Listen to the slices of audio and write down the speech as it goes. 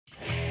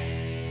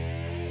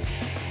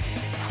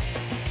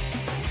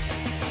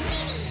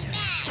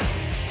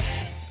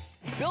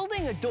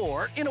a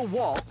door in a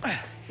wall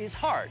is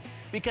hard,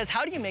 because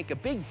how do you make a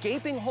big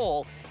gaping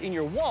hole in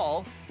your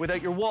wall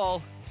without your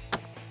wall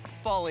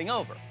falling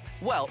over?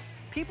 Well,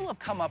 people have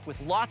come up with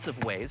lots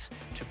of ways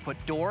to put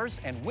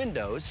doors and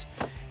windows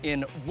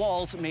in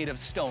walls made of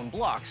stone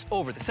blocks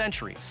over the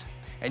centuries.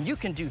 And you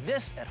can do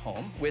this at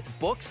home with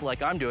books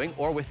like I'm doing,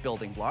 or with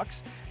building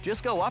blocks.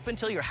 Just go up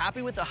until you're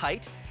happy with the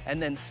height,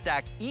 and then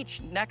stack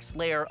each next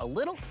layer a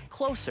little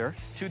closer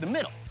to the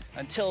middle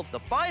until the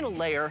final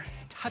layer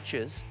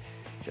touches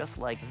just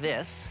like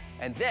this.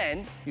 And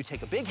then you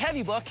take a big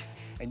heavy book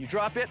and you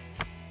drop it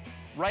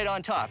right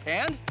on top.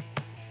 And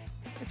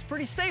it's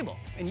pretty stable,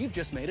 and you've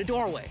just made a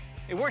doorway.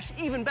 It works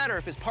even better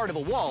if it's part of a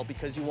wall,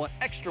 because you want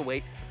extra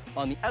weight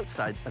on the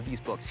outside of these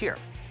books here.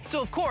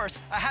 So of course,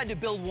 I had to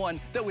build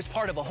one that was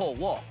part of a whole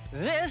wall.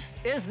 This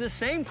is the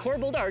same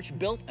corbelled arch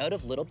built out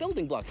of little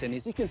building blocks. And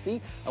as you can see,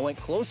 I went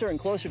closer and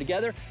closer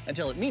together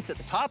until it meets at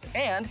the top,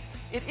 and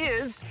it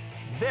is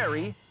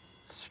very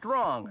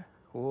strong.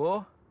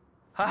 Whoa.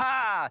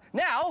 Ha-ha!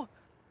 Now,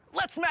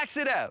 let's max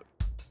it out.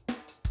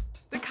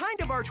 The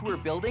kind of arch we're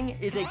building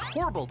is a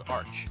corbelled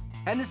arch.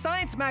 And the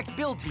Science Max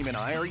build team and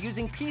I are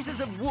using pieces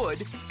of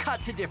wood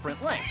cut to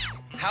different lengths.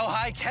 How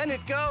high can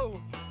it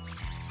go?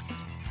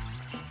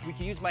 We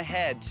can use my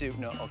head to,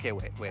 no, okay,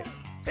 wait.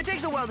 It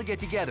takes a while to get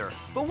together,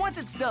 but once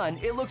it's done,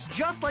 it looks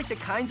just like the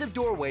kinds of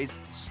doorways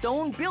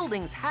stone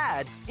buildings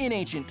had in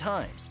ancient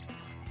times.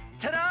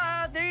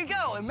 Ta-da! There you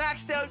go, a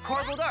maxed out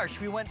corbelled arch.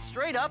 We went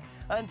straight up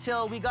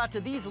until we got to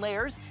these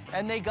layers,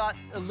 and they got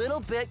a little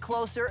bit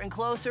closer and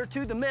closer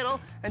to the middle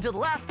until the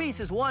last piece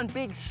is one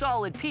big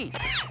solid piece.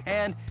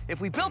 And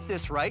if we built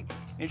this right,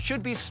 it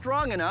should be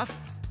strong enough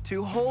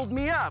to hold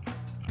me up.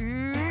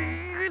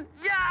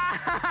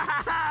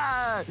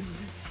 Yeah!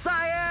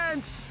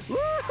 Science!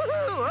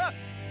 Woo-hoo!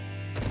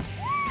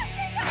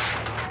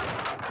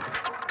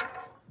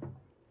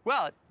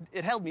 Well,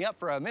 it held me up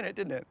for a minute,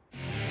 didn't it?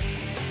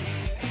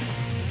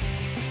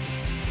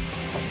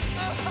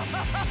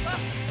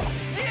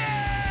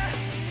 Yeah!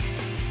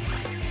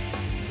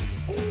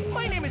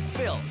 My name is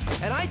Phil,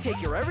 and I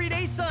take your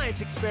everyday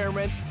science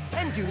experiments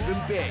and do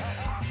them big.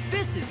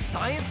 This is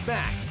Science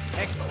Max,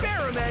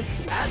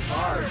 experiments at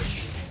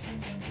large.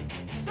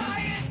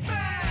 Science Max!